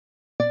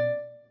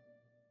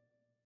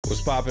What's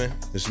poppin'?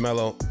 It's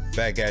Mello,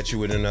 back at you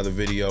with another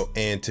video,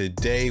 and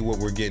today what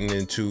we're getting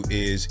into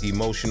is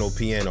emotional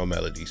piano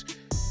melodies.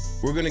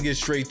 We're gonna get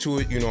straight to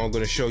it. I'm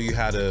gonna show you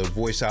how to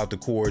voice out the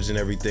chords and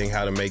everything,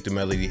 how to make the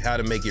melody, how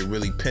to make it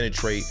really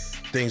penetrate,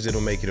 things that'll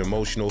make it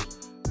emotional.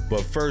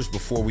 But first,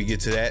 before we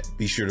get to that,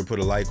 be sure to put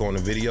a like on the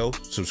video,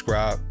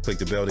 subscribe, click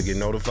the bell to get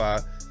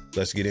notified.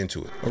 Let's get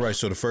into it. All right,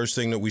 so the first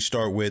thing that we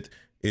start with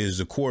is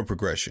the chord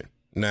progression.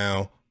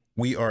 Now,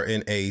 we are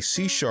in a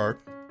C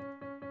sharp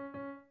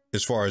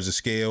as far as the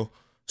scale.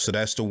 So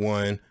that's the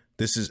one.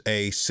 This is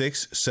a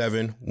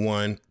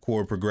 6-7-1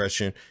 chord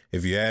progression.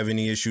 If you have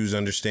any issues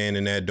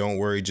understanding that, don't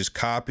worry, just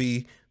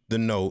copy the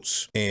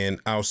notes. And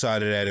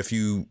outside of that, if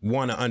you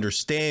want to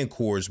understand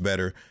chords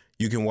better,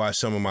 you can watch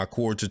some of my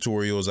chord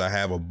tutorials. I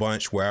have a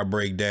bunch where I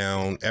break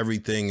down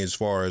everything as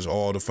far as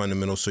all the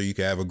fundamentals so you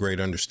can have a great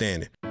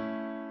understanding.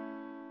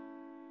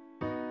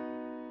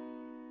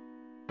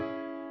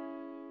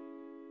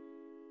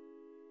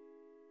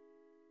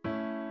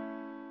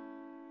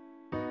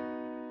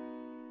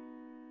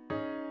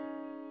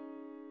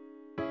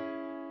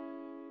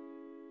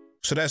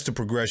 So that's the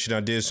progression. I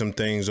did some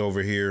things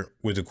over here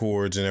with the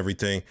chords and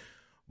everything,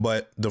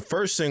 but the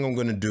first thing I'm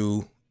going to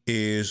do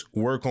is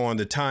work on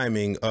the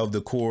timing of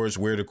the chords,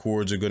 where the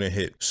chords are going to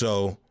hit.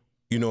 So,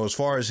 as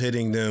far as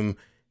hitting them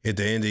at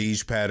the end of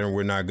each pattern,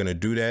 we're not going to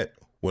do that.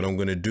 What I'm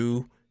going to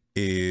do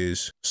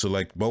is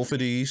select both of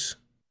these,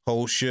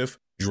 hold shift,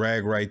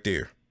 drag right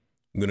there.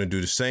 I'm going to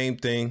do the same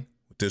thing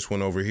with this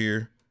one over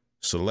here.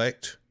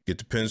 Select, get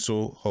the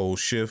pencil, hold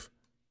shift,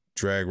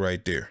 drag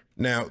right there.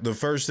 Now, the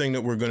first thing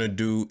that we're going to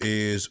do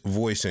is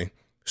voicing.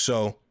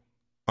 So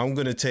I'm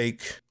going to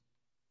take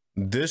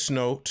this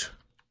note,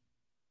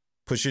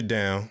 push it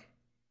down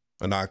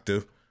an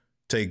octave,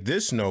 take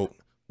this note,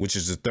 which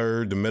is the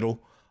third, the middle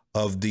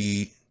of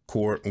the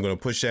chord. I'm going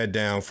to push that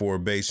down for a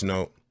bass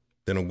note.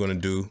 Then I'm going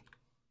to do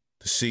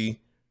the C.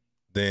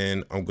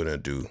 Then I'm going to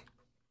do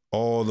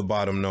all the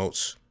bottom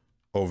notes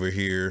over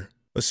here.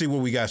 Let's see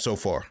what we got so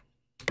far.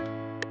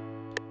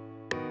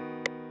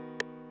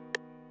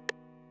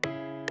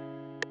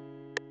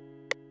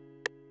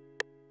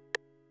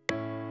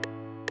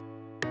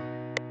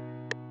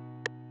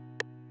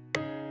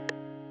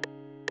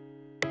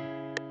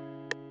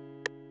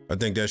 I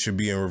think that should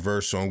be in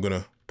reverse, so I'm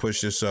gonna push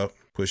this up,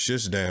 push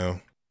this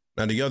down.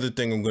 Now the other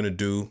thing I'm gonna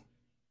do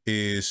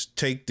is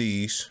take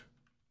these,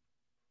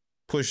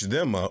 push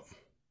them up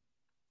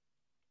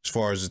as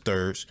far as the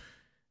thirds.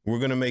 We're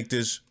gonna make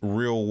this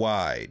real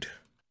wide.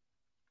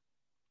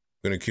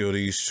 I'm gonna kill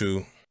these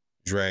two,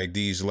 drag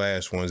these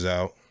last ones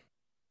out.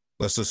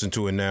 Let's listen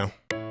to it now.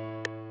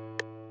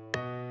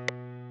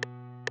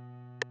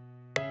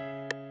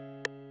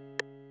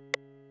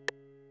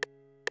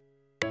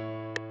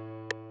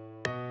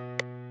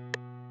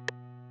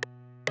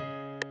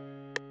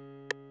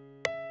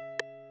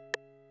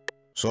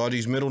 So all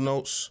these middle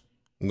notes,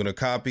 I'm gonna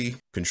copy,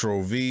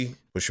 Control V,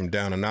 push them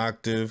down an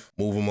octave,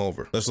 move them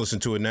over. Let's listen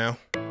to it now.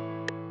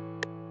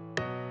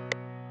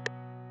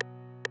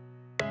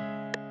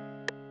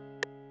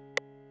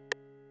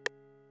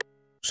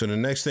 So the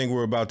next thing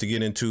we're about to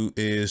get into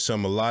is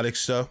some melodic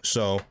stuff.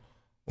 So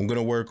I'm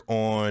gonna work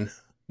on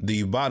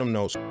the bottom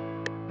notes.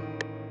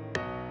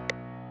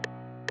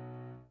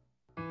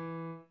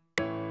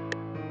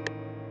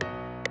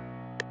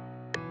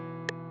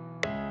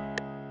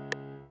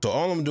 So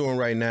all I'm doing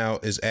right now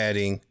is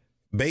adding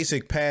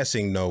basic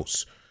passing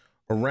notes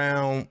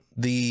around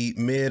the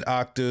mid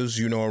octaves,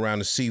 around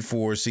the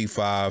C4,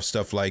 C5,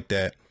 stuff like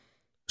that.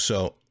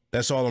 So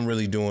that's all I'm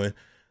really doing.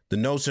 The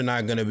notes are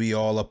not going to be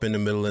all up in the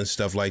middle and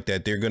stuff like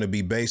that. They're going to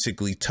be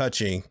basically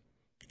touching,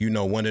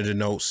 one of the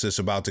notes that's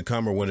about to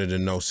come or one of the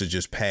notes that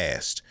just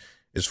passed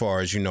as far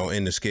as,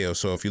 in the scale.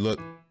 So if you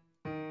look,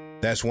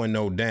 that's one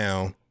note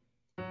down.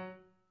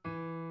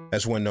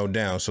 That's one note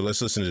down. So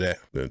let's listen to that.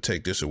 I'm going to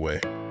take this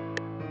away.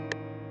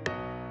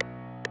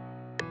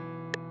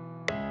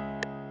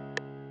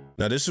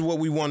 Now, this is what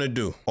we want to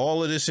do.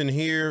 All of this in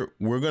here,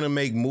 we're going to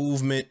make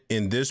movement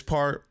in this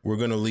part. We're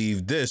going to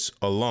leave this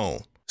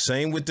alone.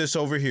 Same with this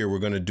over here. We're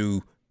going to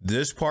do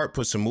this part,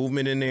 put some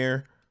movement in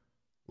there,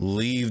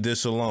 leave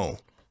this alone.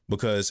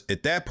 Because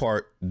at that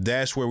part,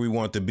 that's where we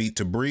want the beat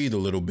to breathe a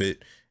little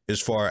bit as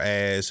far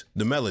as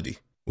the melody.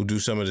 We'll do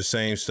some of the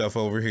same stuff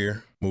over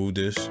here. Move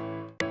this.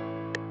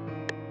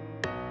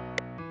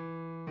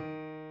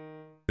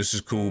 This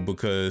is cool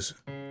because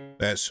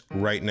that's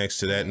right next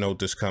to that note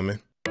that's coming.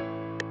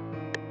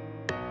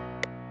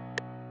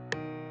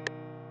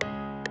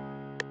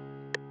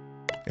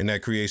 And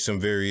that creates some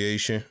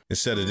variation.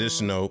 Instead of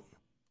this note,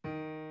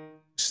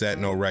 it's that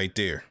note right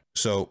there.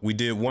 So we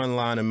did one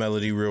line of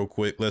melody real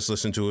quick. Let's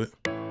listen to it.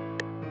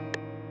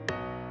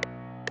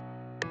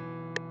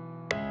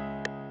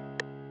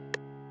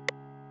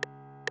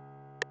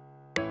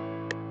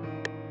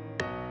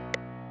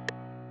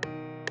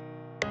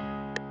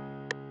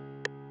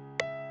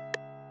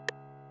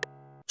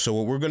 So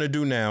what we're gonna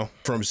do now,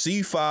 from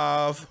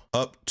C5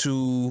 up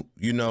to,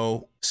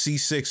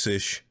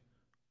 C6-ish,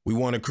 we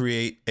want to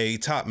create a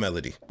top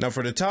melody. Now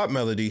for the top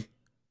melody,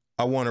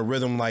 I want a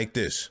rhythm like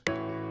this.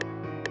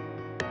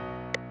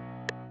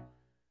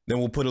 Then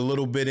we'll put a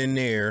little bit in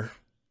there,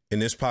 in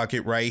this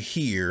pocket right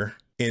here,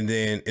 and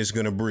then it's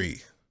gonna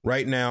breathe.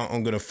 Right now,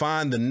 I'm gonna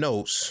find the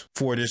notes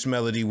for this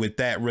melody with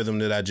that rhythm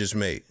that I just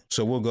made.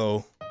 So we'll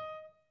go.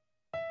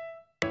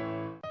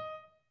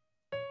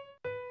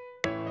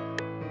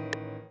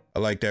 I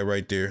like that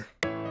right there.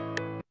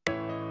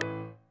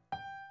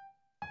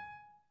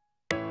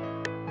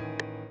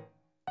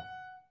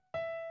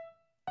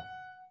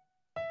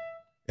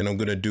 And I'm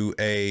gonna do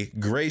a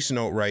grace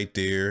note right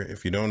there.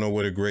 If you don't know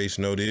what a grace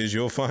note is,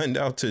 you'll find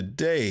out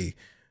today.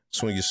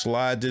 So when you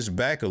slide this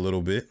back a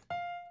little bit,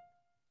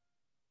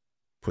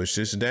 push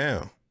this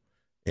down,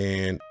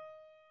 and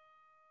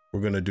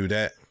we're gonna do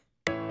that.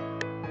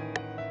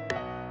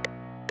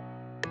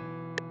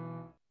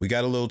 We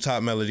got a little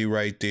top melody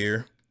right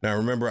there. Now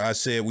remember I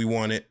said we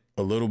want it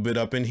a little bit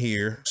up in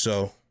here,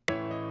 so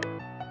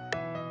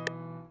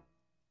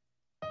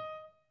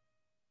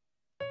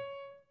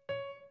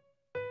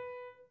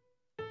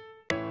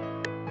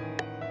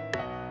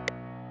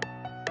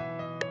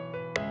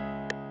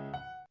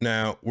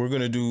now we're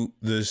gonna do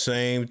the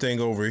same thing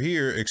over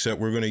here,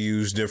 except we're gonna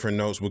use different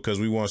notes because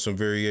we want some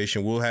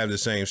variation. We'll have the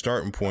same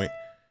starting point,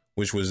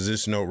 which was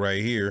this note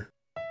right here.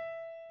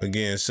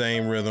 Again,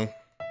 same rhythm.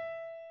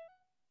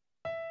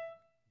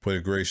 Put a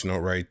grace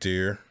note right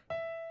there.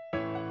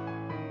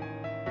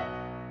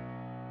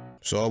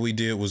 So all we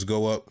did was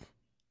go up,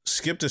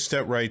 skipped a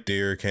step right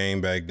there, came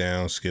back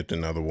down, skipped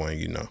another one,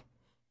 you know.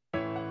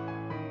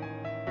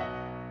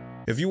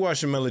 If you watch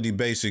the Melody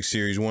Basics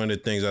series, one of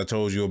the things I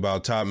told you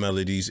about top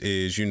melodies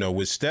is, you know,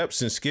 with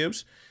steps and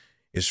skips,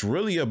 it's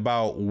really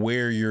about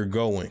where you're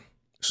going.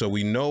 So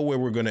we know where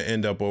we're going to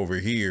end up over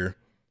here.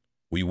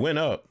 We went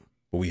up,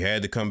 but we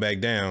had to come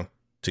back down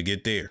to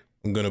get there.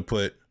 I'm going to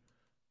put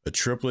a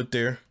triplet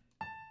there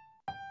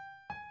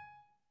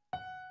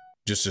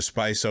just to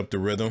spice up the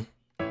rhythm.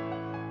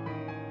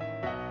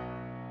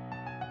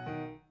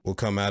 We'll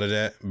come out of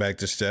that, back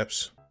to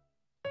steps.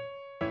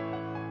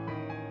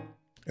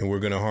 And we're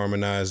gonna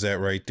harmonize that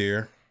right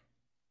there.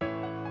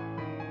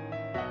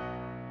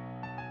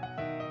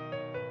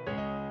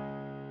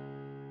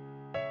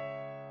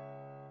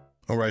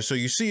 All right, so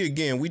you see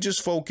again, we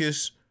just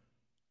focus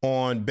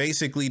on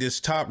basically this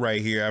top right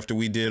here after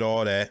we did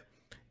all that.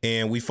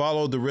 And we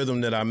followed the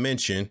rhythm that I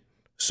mentioned.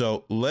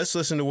 So let's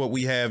listen to what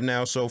we have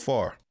now so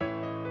far.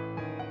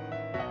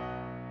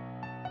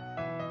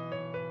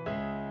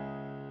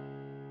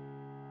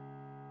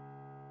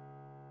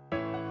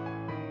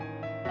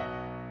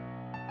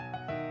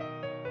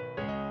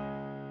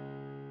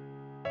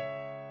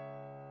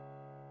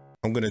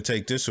 I'm gonna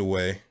take this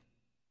away,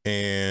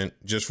 and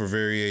just for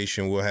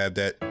variation, we'll have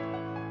that.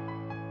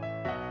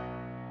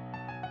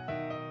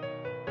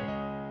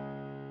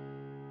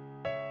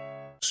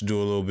 Let's do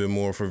a little bit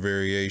more for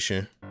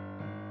variation.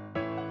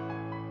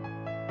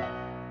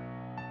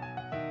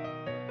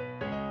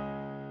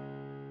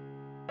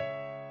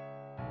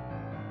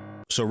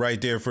 So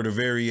right there for the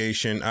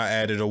variation, I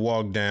added a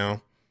walk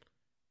down.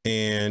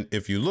 And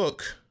if you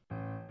look,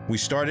 we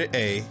started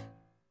A.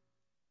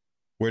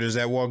 Where does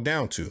that walk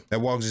down to? That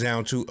walks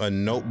down to a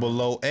note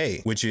below A,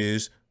 which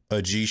is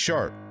a G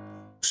sharp.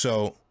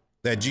 So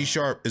that G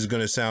sharp is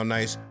gonna sound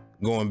nice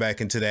going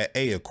back into that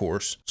A, of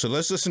course. So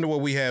let's listen to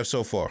what we have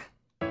so far.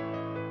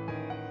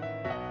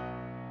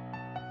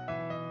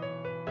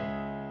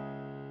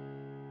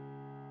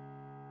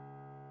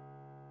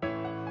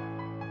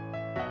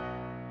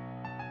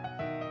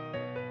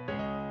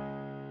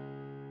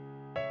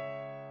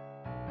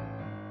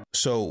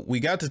 So we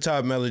got the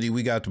top melody,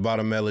 we got the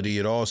bottom melody.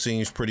 It all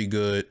seems pretty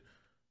good.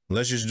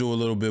 Let's just do a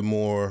little bit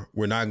more.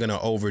 We're not gonna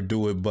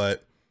overdo it,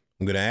 but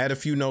I'm gonna add a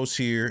few notes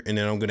here and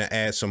then I'm gonna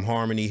add some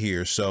harmony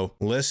here. So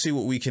let's see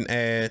what we can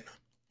add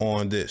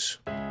on this.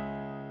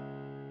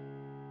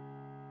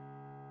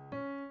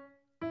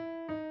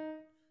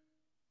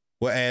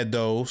 We'll add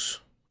those.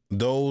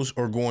 Those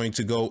are going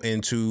to go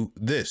into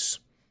this,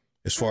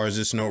 as far as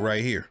this note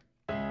right here.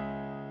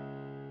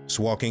 It's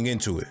walking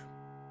into it.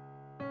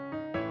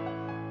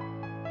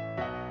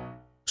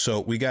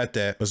 So we got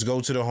that. Let's go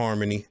to the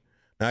harmony.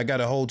 Now I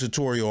got a whole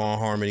tutorial on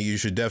harmony. You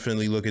should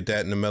definitely look at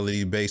that in the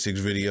Melody Basics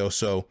video.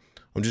 So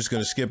I'm just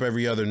gonna skip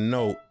every other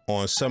note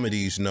on some of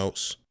these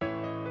notes.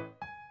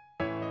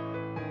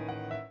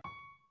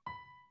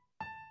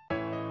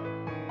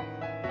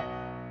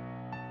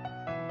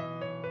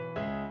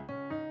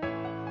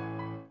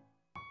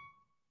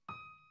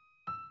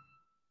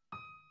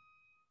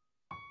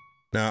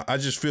 Now I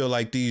just feel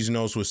like these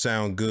notes would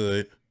sound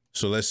good.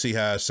 So let's see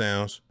how it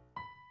sounds.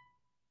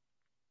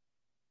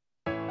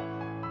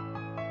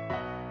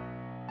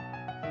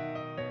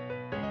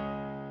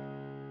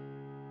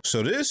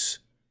 So this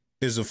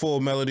is a full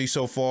melody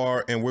so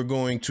far, and we're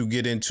going to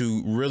get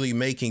into really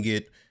making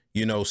it,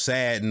 you know,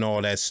 sad and all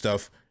that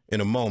stuff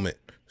in a moment.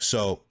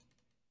 So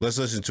let's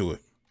listen to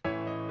it.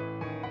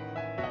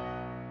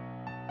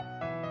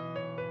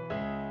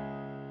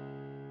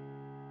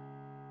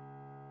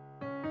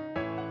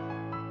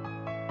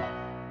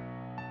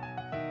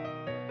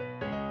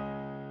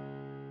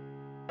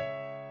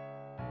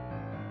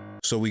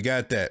 So we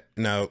got that.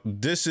 Now,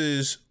 this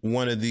is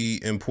one of the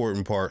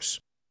important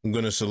parts. I'm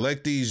going to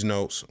select these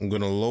notes. I'm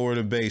going to lower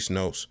the bass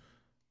notes.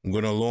 I'm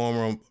going to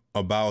lower them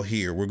about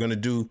here. We're going to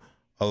do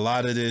a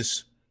lot of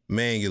this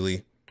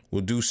manually.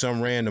 We'll do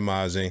some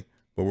randomizing,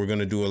 but we're going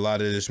to do a lot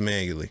of this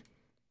manually.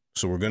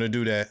 So we're going to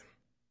do that.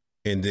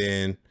 And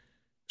then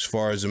as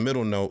far as the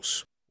middle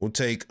notes, we'll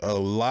take a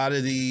lot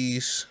of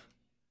these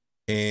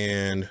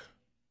and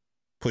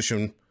push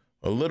them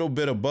a little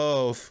bit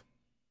above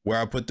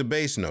where I put the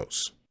bass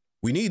notes.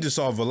 We need to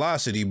solve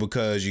velocity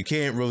because you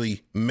can't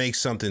really make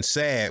something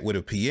sad with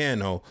a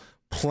piano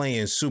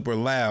playing super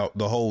loud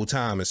the whole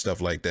time and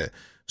stuff like that.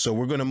 So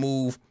we're going to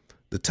move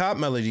the top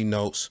melody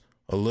notes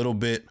a little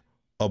bit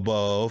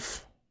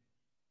above,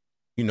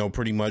 you know,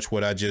 pretty much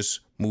what I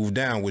just moved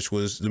down, which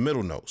was the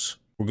middle notes.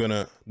 We're going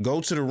to go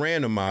to the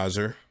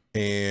randomizer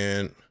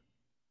and,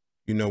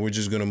 you know, we're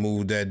just going to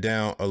move that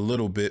down a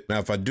little bit. Now,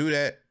 if I do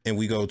that and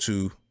we go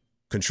to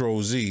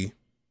Control Z,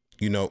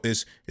 you know,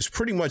 it's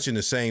pretty much in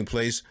the same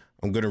place.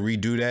 I'm going to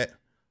redo that,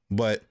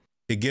 but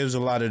it gives a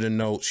lot of the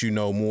notes, you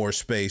know, more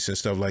space and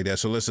stuff like that.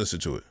 So let's listen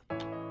to it.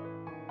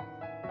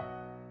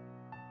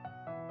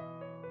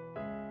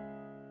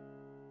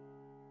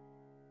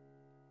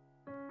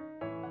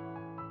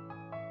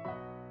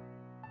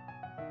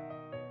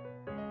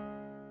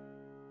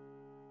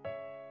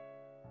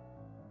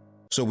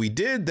 So we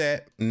did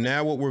that.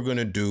 Now what we're going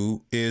to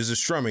do is the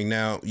strumming.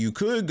 Now you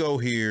could go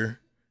here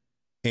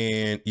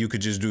and you could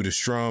just do the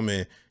strum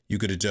and you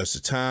could adjust the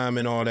time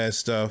and all that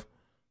stuff.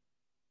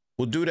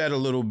 We'll do that a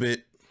little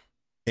bit,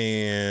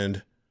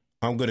 and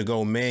I'm going to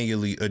go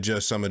manually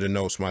adjust some of the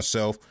notes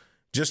myself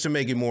just to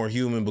make it more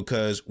human,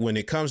 because when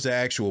it comes to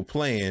actual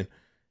playing,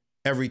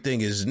 everything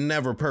is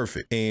never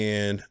perfect.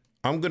 And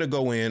I'm going to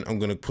go in, I'm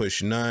going to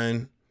push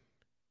none,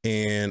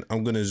 and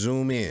I'm going to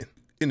zoom in.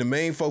 And the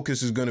main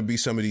focus is going to be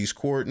some of these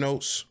chord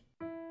notes.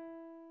 I'm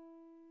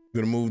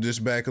going to move this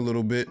back a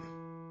little bit.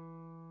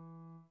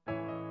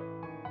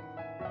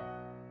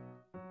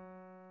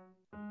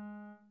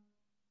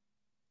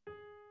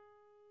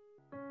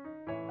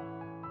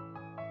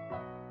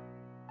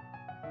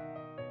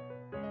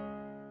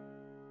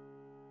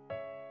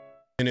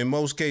 And in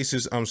most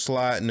cases, I'm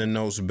sliding the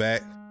notes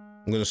back.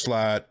 I'm going to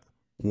slide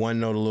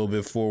one note a little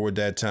bit forward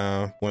that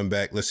time, one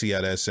back. Let's see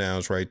how that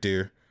sounds right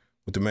there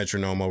with the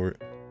metronome over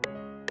it.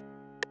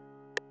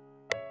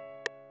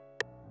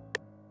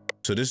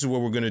 So this is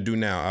what we're going to do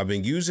now. I've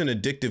been using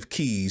addictive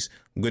keys.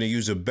 I'm going to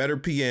use a better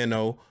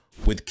piano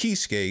with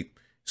Keyscape.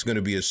 It's going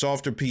to be a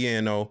softer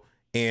piano.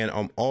 And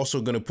I'm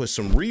also going to put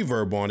some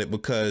reverb on it,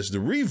 because the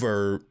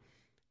reverb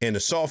and the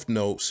soft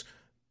notes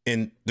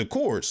and the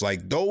chords,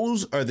 like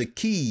those are the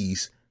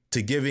keys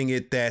to giving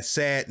it that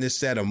sadness,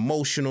 that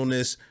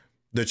emotionalness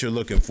that you're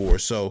looking for.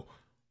 So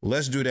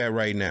let's do that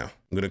right now.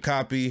 I'm going to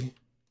copy.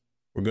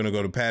 We're going to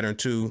go to pattern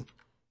 2.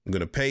 I'm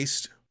going to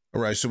paste.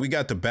 All right, so we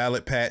got the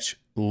ballad patch.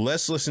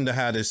 Let's listen to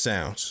how this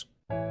sounds.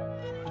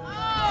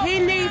 He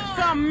needs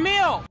some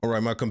milk. All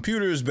right, my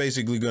computer is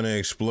basically going to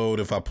explode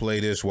if I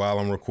play this while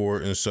I'm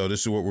recording. So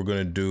this is what we're going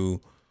to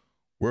do.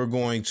 We're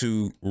going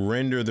to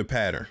render the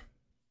pattern.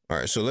 All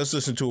right, so let's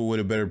listen to it with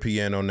a better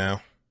piano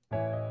now.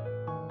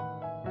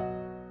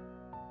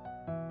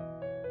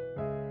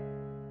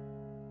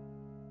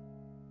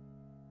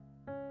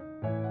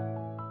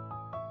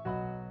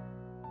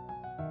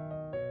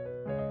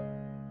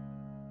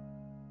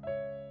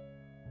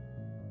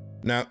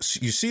 Now,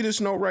 you see this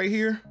note right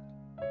here?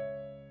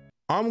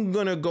 I'm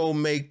gonna go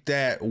make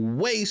that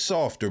way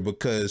softer,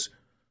 because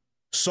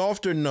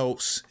softer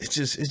notes, it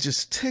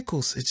just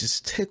tickles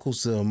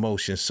the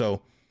emotion.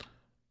 So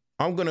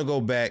I'm gonna go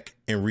back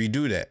and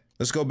redo that.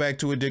 Let's go back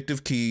to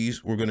addictive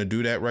keys. We're gonna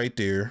do that right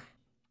there.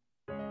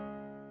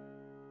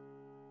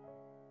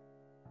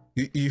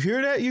 You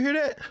hear that? You hear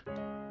that?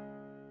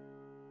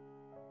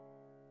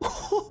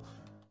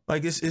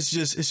 Like it's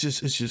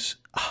just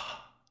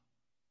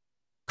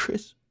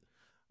crisp.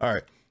 All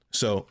right,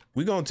 so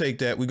we're gonna take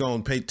that. We're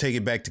gonna take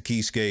it back to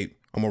Keyscape.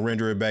 I'm gonna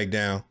render it back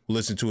down.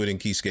 Listen to it in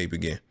Keyscape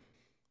again.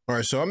 All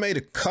right, so I made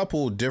a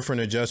couple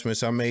different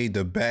adjustments. I made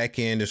the back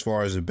end as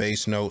far as the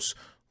bass notes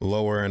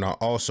lower, and I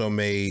also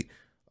made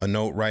a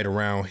note right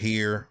around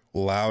here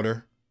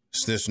louder.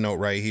 It's this note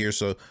right here.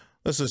 So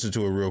let's listen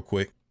to it real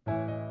quick.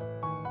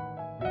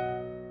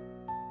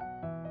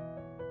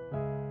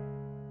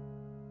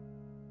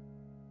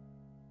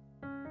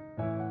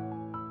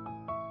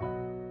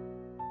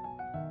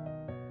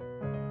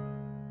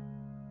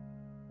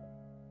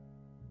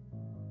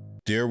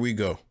 There we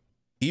go.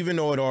 Even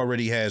though it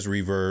already has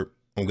reverb,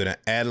 I'm gonna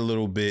add a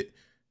little bit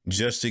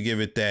just to give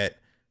it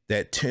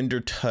that tender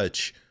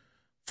touch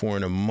for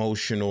an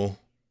emotional,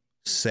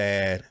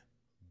 sad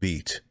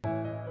beat.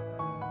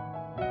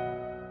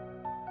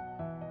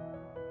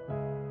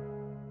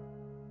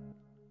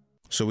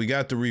 So we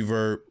got the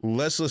reverb.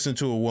 Let's listen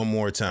to it one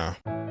more time.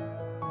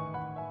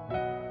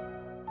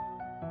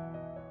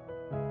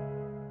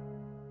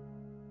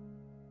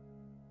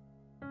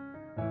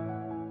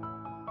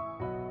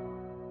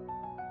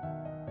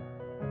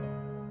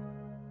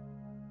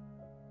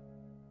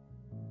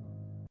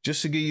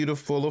 just to give you the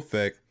full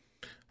effect.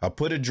 I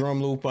put a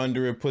drum loop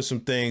under it, put some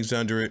things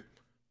under it.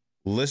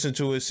 Listen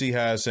to it, see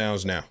how it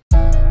sounds now.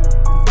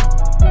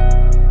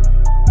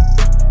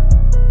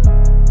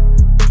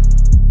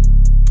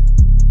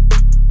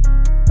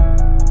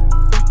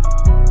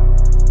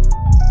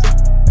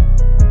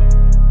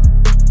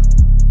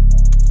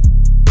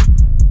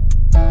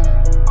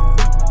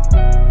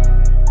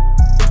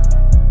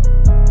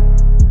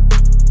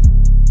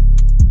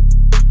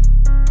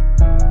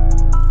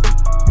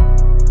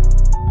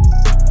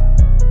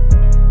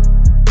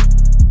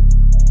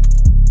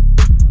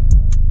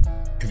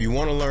 If you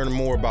want to learn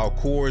more about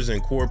chords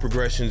and chord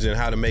progressions and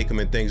how to make them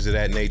and things of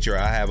that nature,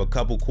 I have a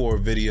couple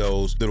chord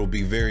videos that'll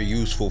be very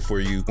useful for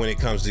you when it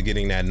comes to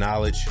getting that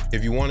knowledge.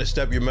 If you want to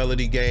step your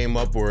melody game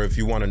up, or if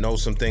you want to know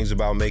some things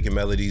about making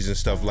melodies and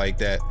stuff like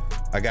that,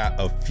 I got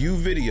a few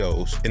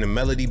videos in the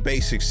Melody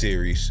Basics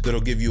series that'll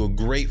give you a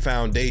great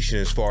foundation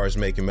as far as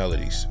making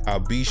melodies. I'll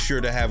be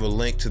sure to have a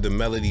link to the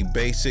Melody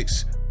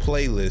Basics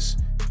playlist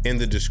in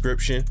the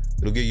description.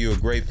 It'll give you a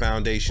great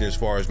foundation as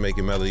far as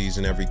making melodies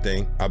and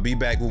everything. I'll be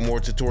back with more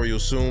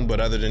tutorials soon, but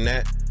other than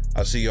that,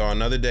 I'll see y'all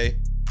another day.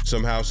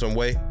 Somehow, some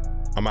way,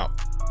 I'm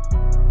out.